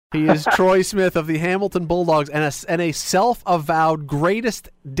He is Troy Smith of the Hamilton Bulldogs and a self-avowed greatest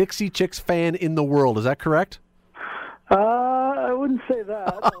Dixie Chicks fan in the world. Is that correct? I wouldn't say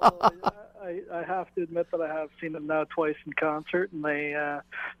that. I have to admit that I have seen them now twice in concert, and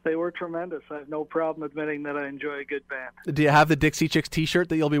they were tremendous. I have no problem admitting that I enjoy a good band. Do you have the Dixie Chicks T-shirt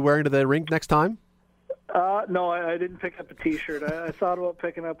that you'll be wearing to the rink next time? No, I didn't pick up a T-shirt. I thought about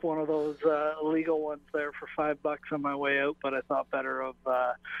picking up one of those illegal ones there for $5 on my way out, but I thought better of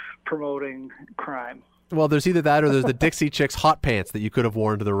promoting crime. Well, there's either that or there's the Dixie Chicks hot pants that you could have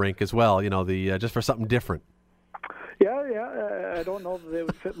worn to the rink as well. You know, just for something different. Yeah. I don't know that they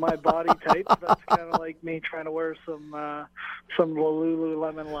would fit my body type. That's kind of like me trying to wear some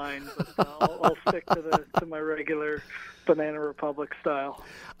Lululemon line. But I'll stick to my regular Banana Republic style.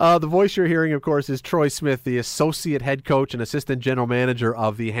 The voice you're hearing, of course, is Troy Smith, the associate head coach and assistant general manager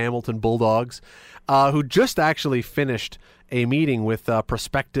of the Hamilton Bulldogs, who just actually finished a meeting with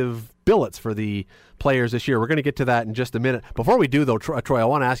prospective billets for the players this year. We're going to get to that in just a minute. Before we do, though, Troy, I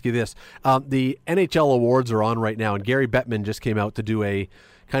want to ask you this. The NHL awards are on right now, and Gary Bettman just came out to do a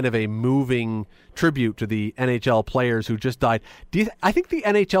kind of a moving tribute to the NHL players who just died. I think the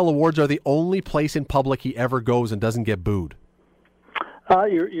NHL awards are the only place in public he ever goes and doesn't get booed.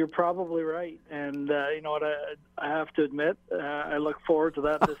 You're probably right, and you know what? I have to admit, I look forward to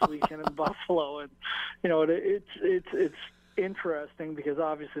that this weekend in Buffalo, and you know it's interesting because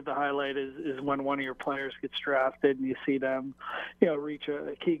obviously the highlight is when one of your players gets drafted and you see them, you know, reach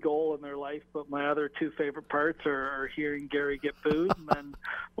a key goal in their life. But my other two favorite parts are hearing Gary get booed, and then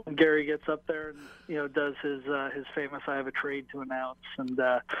when Gary gets up there and does his famous "I have a trade to announce." And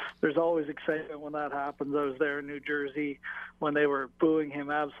there's always excitement when that happens. I was there in New Jersey when they were booing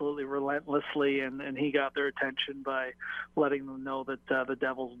him absolutely relentlessly, and he got their attention by letting them know that the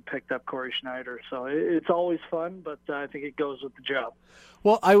Devils had picked up Corey Schneider. So it's always fun, but I think it goes with the job.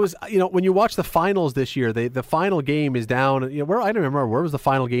 Well, I was, when you watch the finals this year, the final game is down. Where I don't remember where was the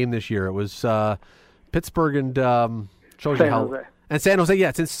final game this year. It was Pittsburgh and shows San you how. Jose. And San Jose,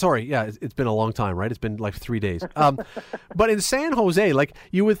 yeah, it's been a long time, right? It's been like 3 days. But in San Jose, like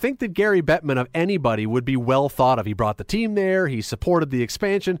you would think that Gary Bettman of anybody would be well thought of. He brought the team there. He supported the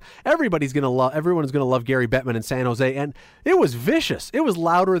expansion. Everyone's going to love Gary Bettman in San Jose. And it was vicious. It was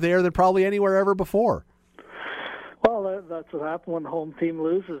louder there than probably anywhere ever before. Well, that's what happens when the home team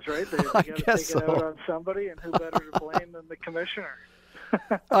loses, right? They got to take it out on somebody, and who better to blame than the commissioner?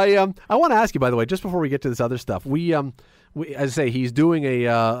 I want to ask you, by the way, just before we get to this other stuff, we as I say, he's doing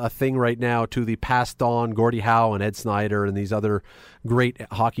a thing right now to the passed on Gordie Howe and Ed Snyder and these other great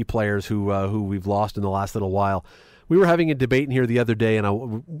hockey players who we've lost in the last little while. We were having a debate in here the other day,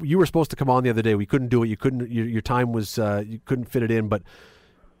 and you were supposed to come on the other day. We couldn't do it. Your time was you couldn't fit it in. But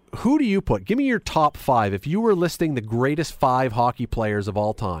who do you put? Give me your top 5. If you were listing the greatest 5 hockey players of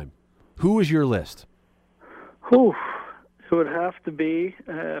all time, who is your list? Whew. It would have to be,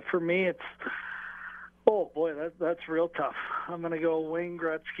 for me, it's, oh boy, that's real tough. I'm going to go Wayne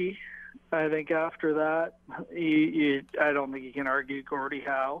Gretzky. I think after that, I don't think you can argue Gordie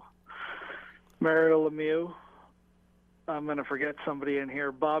Howe. Mario Lemieux. I'm going to forget somebody in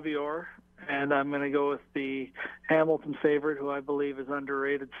here, Bobby Orr. And I'm going to go with the Hamilton favorite, who I believe is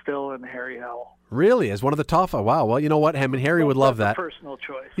underrated still, and Harry Howell. Really? As one of the top? Oh, wow. Well, you know what? Him and Harry would love that. Personal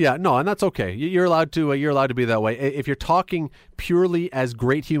choice. Yeah, no, and that's okay. You're allowed to be that way. If you're talking purely as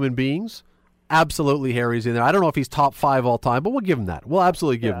great human beings, absolutely Harry's in there. I don't know if he's top 5 all time, but we'll give him that. We'll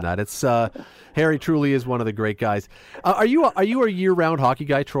absolutely give him that. It's Harry truly is one of the great guys. Are you a year-round hockey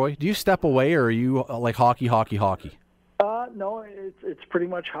guy, Troy? Do you step away, or are you like hockey? No, it's pretty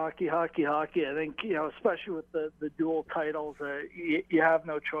much hockey. I think, especially with the dual titles, you have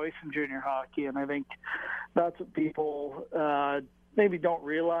no choice in junior hockey, and I think that's what people maybe don't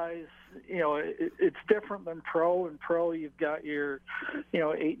realize. It's different than pro. In pro, you've got your,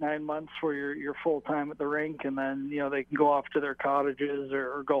 8-9 months where you're full time at the rink, and then they can go off to their cottages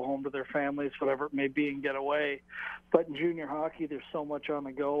or go home to their families, whatever it may be, and get away. But in junior hockey, there's so much on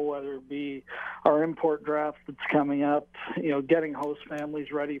the go, whether it be our import draft that's coming up, getting host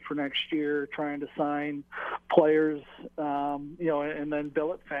families ready for next year, trying to sign players, and then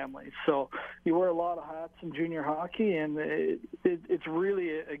billet families. So you wear a lot of hats in junior hockey, and it's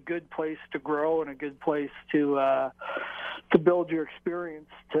really a good place to grow and a good place to build your experience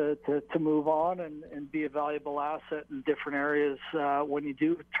to move on and be a valuable asset in different areas when you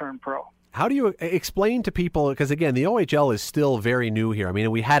do turn pro. How do you explain to people, because again, the OHL is still very new here. I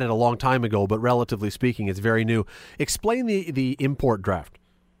mean, we had it a long time ago, but relatively speaking, it's very new. Explain the import draft.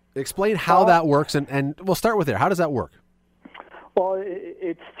 Explain how that works, and we'll start with there. How does that work? Well,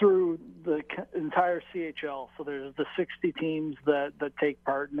 it's through the entire CHL. So there's the 60 teams that take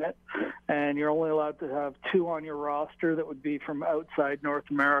part in it, and you're only allowed to have 2 on your roster that would be from outside North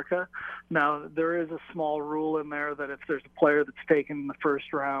America. Now, there is a small rule in there that if there's a player that's taken in the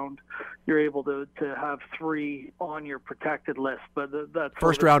first round, you're able to have 3 on your protected list. But that's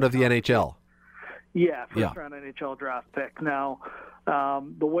first round of the NHL. Yeah, first round NHL draft pick. Now,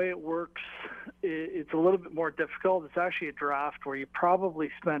 the way it works, it's a little bit more difficult. It's actually a draft where you probably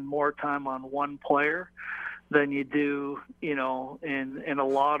spend more time on one player than you do, in a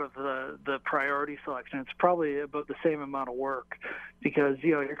lot of the priority selection. It's probably about the same amount of work because,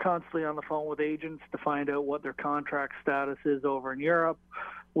 you're constantly on the phone with agents to find out what their contract status is over in Europe.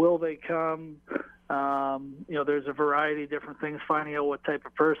 Will they come? There's a variety of different things, finding out what type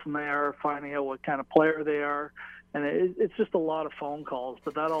of person they are, finding out what kind of player they are. And it's just a lot of phone calls,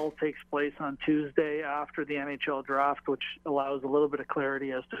 but that all takes place on Tuesday after the NHL draft, which allows a little bit of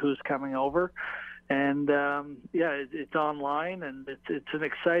clarity as to who's coming over. And, it's online, and it's an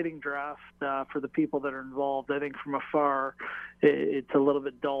exciting draft for the people that are involved. I think from afar, it's a little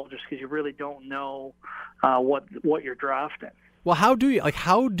bit dull just because you really don't know what you're drafting. Well, how do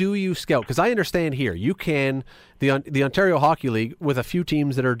you scout? Because I understand here you can the Ontario Hockey League with a few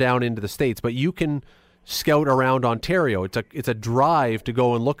teams that are down into the States, but you can scout around Ontario. It's a drive to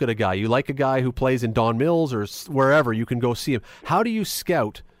go and look at a guy. You like a guy who plays in Don Mills or wherever, you can go see him. How do you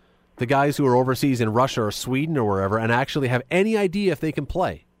scout the guys who are overseas in Russia or Sweden or wherever and actually have any idea if they can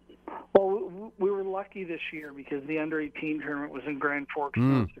play? Well, we were lucky this year because the under-18 tournament was in Grand Forks,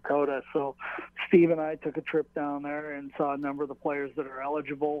 North Dakota. So Steve and I took a trip down there and saw a number of the players that are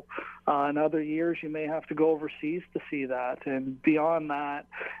eligible. In other years, you may have to go overseas to see that. And beyond that,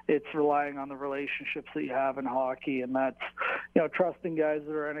 it's relying on the relationships that you have in hockey. And that's, trusting guys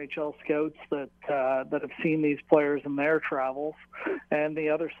that are NHL scouts that have seen these players in their travels. And the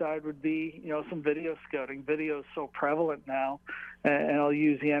other side would be, some video scouting. Video is so prevalent now. And I'll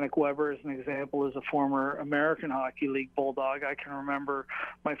use Yannick Weber as an example as a former American Hockey League Bulldog. I can remember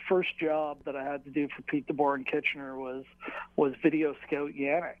my first job that I had to do for Pete DeBoer in Kitchener was video scout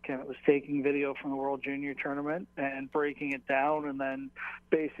Yannick, and it was taking video from the World Junior Tournament and breaking it down and then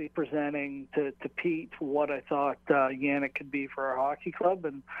basically presenting to Pete what I thought Yannick could be for our hockey club.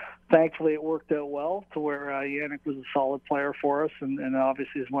 And thankfully it worked out well to where Yannick was a solid player for us and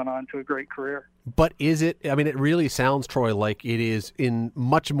obviously has went on to a great career. But is it? I mean, it really sounds, Troy, like it is in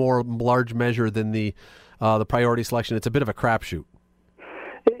much more large measure than the priority selection. It's a bit of a crapshoot.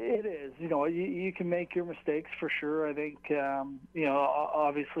 It is. You can make your mistakes for sure. I think,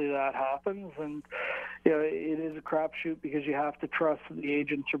 obviously that happens. And, it is a crapshoot because you have to trust that the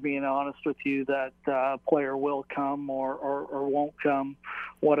agents are being honest with you that a player will come or won't come,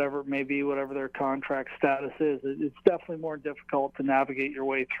 whatever it may be, whatever their contract status is. It's definitely more difficult to navigate your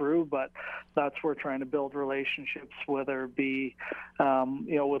way through, but that's where trying to build relationships, whether it be,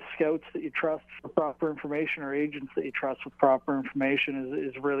 with scouts that you trust for proper information or agents that you trust with proper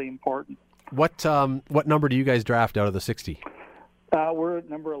information is really important. What number do you guys draft out of the 60? We're at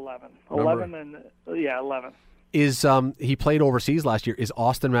number 11. 11. Is he played overseas last year? Is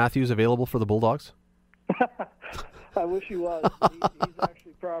Austin Matthews available for the Bulldogs? I wish he was. He's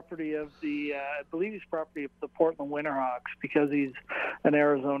actually property of I believe he's property of the Portland Winterhawks because he's an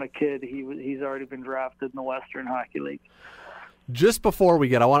Arizona kid. He's already been drafted in the Western Hockey League. Just before we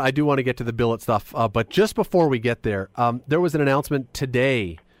get, I do want to get to the billet stuff, but just before we get there, there was an announcement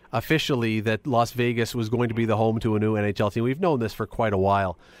today officially that Las Vegas was going to be the home to a new NHL team. We've known this for quite a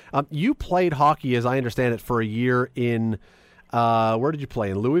while. You played hockey, as I understand it, for a year in, where did you play?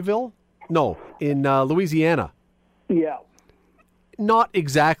 In Louisville? No, in Louisiana. Yeah. Not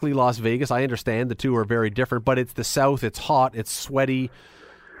exactly Las Vegas. I understand the two are very different, but it's the South. It's hot. It's sweaty.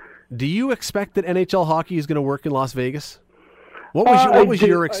 Do you expect that NHL hockey is going to work in Las Vegas? What was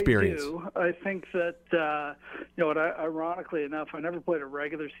your experience? I think that, ironically enough, I never played a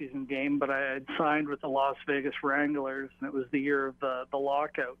regular season game, but I had signed with the Las Vegas Wranglers, and it was the year of the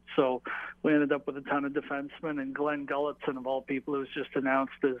lockout. So we ended up with a ton of defensemen, and Glenn Gulletson, of all people, who was just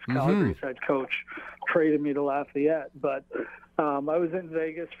announced as Calgary's head coach, traded me to Lafayette. But I was in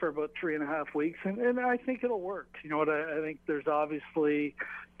Vegas for about 3.5 weeks, and I think it'll work. I think there's obviously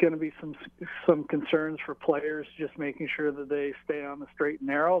going to be some concerns for players, just making sure that they stay on the straight and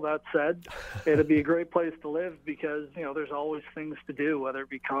narrow. That said, it'd be a great place to live because there's always things to do, whether it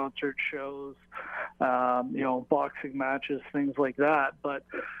be concert shows, boxing matches, things like that. But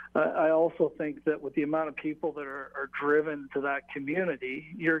I also think that with the amount of people that are driven to that community,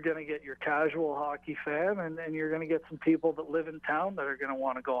 you're going to get your casual hockey fan, and you're going to get some people that live in town that are going to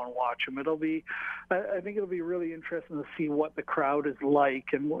want to go and watch them. I think it'll be really interesting to see what the crowd is like,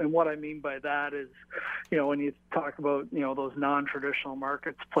 and what I mean by that is, when you talk about those non-traditional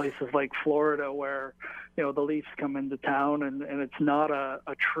markets, places like Florida, where the Leafs come into town, and it's not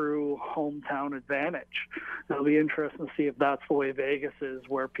a true hometown advantage. It'll be interesting to see if that's the way Vegas is,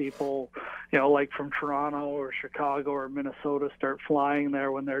 where people, like from Toronto or Chicago or Minnesota, start flying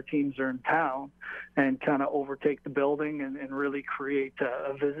there when their teams are in town and kind of overtake the building and really create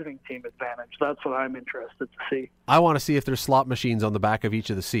a visiting team advantage. That's what I'm interested to see. I want to see if there's slot machines on the back of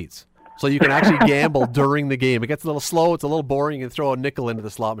each of the seats, so you can actually gamble during the game. It gets a little slow. It's a little boring. You can throw a nickel into the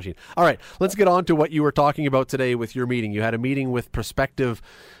slot machine. All right, let's get on to what you were talking about today with your meeting. You had a meeting with prospective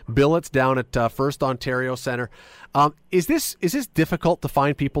billets down at First Ontario Centre. Is this difficult to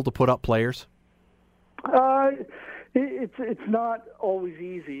find people to put up players? It's not always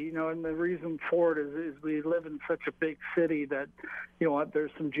easy, and the reason for it is we live in such a big city that,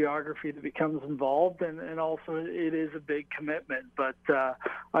 there's some geography that becomes involved, and also it is a big commitment. But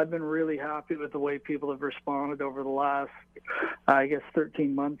I've been really happy with the way people have responded over the last,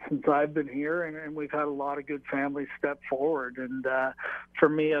 13 months since I've been here, and we've had a lot of good families step forward. And for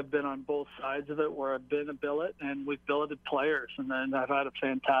me, I've been on both sides of it, where I've been a billet and we've billeted players, and then I've had a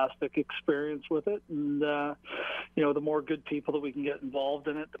fantastic experience with it. And the more good people that we can get involved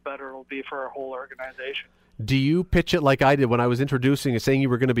in it, the better it'll be for our whole organization. Do you pitch it like I did when I was introducing and saying you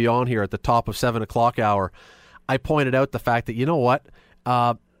were going to be on here at the top of 7 o'clock hour? I pointed out the fact that,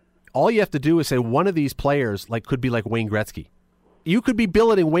 all you have to do is say one of these players could be like Wayne Gretzky. You could be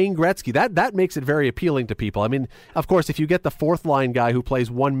billeting Wayne Gretzky. That makes it very appealing to people. I mean, of course, if you get the fourth line guy who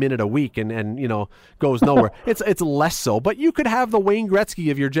plays 1 minute a week and goes nowhere, it's less so. But you could have the Wayne Gretzky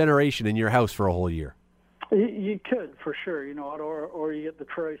of your generation in your house for a whole year. You could, for sure, or you get the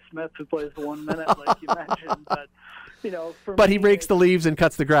Troy Smith who plays the 1 minute, like you mentioned. But he rakes the leaves and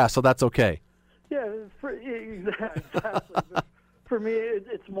cuts the grass, so that's okay. Yeah, exactly. For me,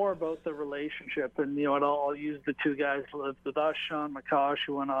 it's more about the relationship, and I'll use the two guys who lived with us, Sean McCosh,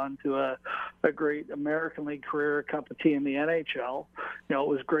 who went on to a great American League career, a cup of tea in the NHL. It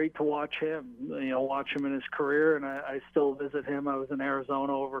was great to watch him, watch him in his career, and I still visit him. I was in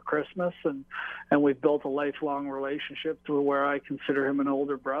Arizona over Christmas, and we've built a lifelong relationship to where I consider him an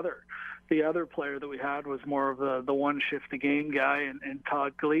older brother. The other player that we had was more of the one shift a game guy, and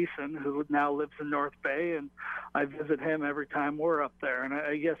Todd Gleason, who now lives in North Bay, and I visit him every time we're up there. And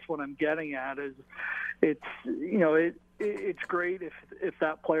I guess what I'm getting at is it's great if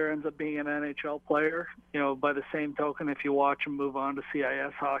that player ends up being an NHL player. By the same token, if you watch him move on to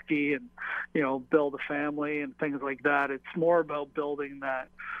CIS hockey and build a family and things like that, it's more about building that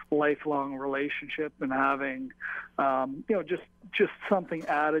lifelong relationship and having just something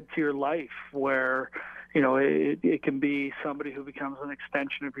added to your life where it can be somebody who becomes an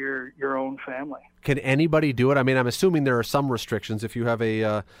extension of your own family. Can anybody do it? I mean, I'm assuming there are some restrictions. If you have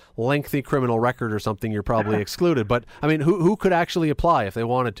a lengthy criminal record or something, you're probably excluded. But, I mean, who could actually apply if they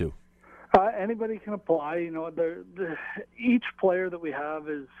wanted to? Anybody can apply. Each player that we have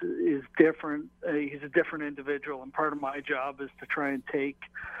is different. He's a different individual, and part of my job is to try and take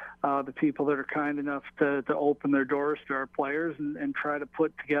the people that are kind enough to open their doors to our players and try to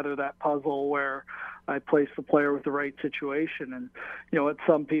put together that puzzle where I place the player with the right situation. And, at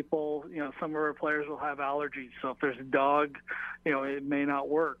some people, some of our players will have allergies. So if there's a dog, it may not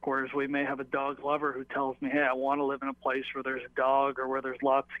work. Whereas we may have a dog lover who tells me, hey, I want to live in a place where there's a dog or where there's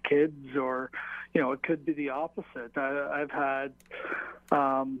lots of kids, or, it could be the opposite. I've had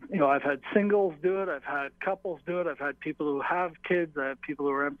singles do it. I've had couples do it. I've had people who have kids. I have people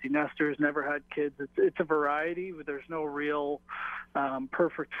who are empty nesters, never had kids. It's a variety, but there's no real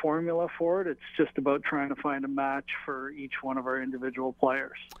perfect formula for it. It's just about trying to find a match for each one of our individual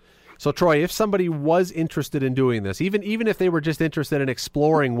players. So, Troy, if somebody was interested in doing this, even if they were just interested in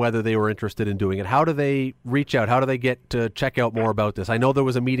exploring whether they were interested in doing it, how do they reach out? How do they get to check out more about this? I know there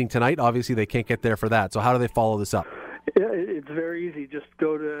was a meeting tonight. Obviously, they can't get there for that. So how do they follow this up? It's very easy. Just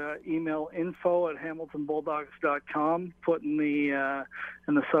go to email info@hamiltonbulldogs.com, put in the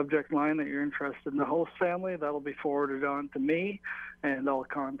subject line that you're interested in the host family. That'll be forwarded on to me, and I'll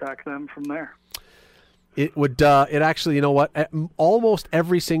contact them from there. It would. It actually, you know what? Almost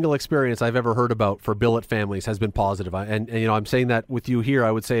every single experience I've ever heard about for billet families has been positive. And I'm saying that with you here.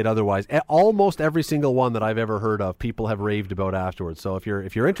 I would say it otherwise. Almost every single one that I've ever heard of, people have raved about afterwards. So if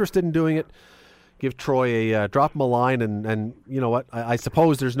you're interested in doing it, give Troy drop him a line, and you know what? I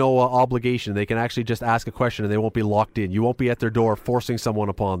suppose there's no obligation. They can actually just ask a question, and they won't be locked in. You won't be at their door forcing someone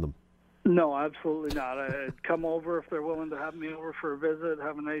upon them. No, absolutely not. I'd come over if they're willing to have me over for a visit,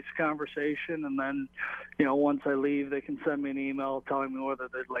 have a nice conversation, and then, once I leave, they can send me an email telling me whether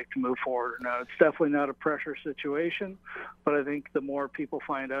they'd like to move forward or not. It's definitely not a pressure situation, but I think the more people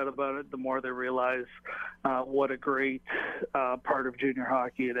find out about it, the more they realize what a great part of junior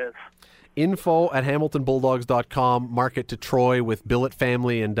hockey it is. info@hamiltonbulldogs.com. Mark it to Troy with Billet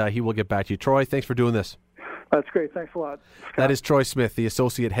Family, and he will get back to you. Troy, thanks for doing this. That's great. Thanks a lot, Scott. That is Troy Smith, the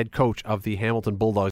associate head coach of the Hamilton Bulldogs.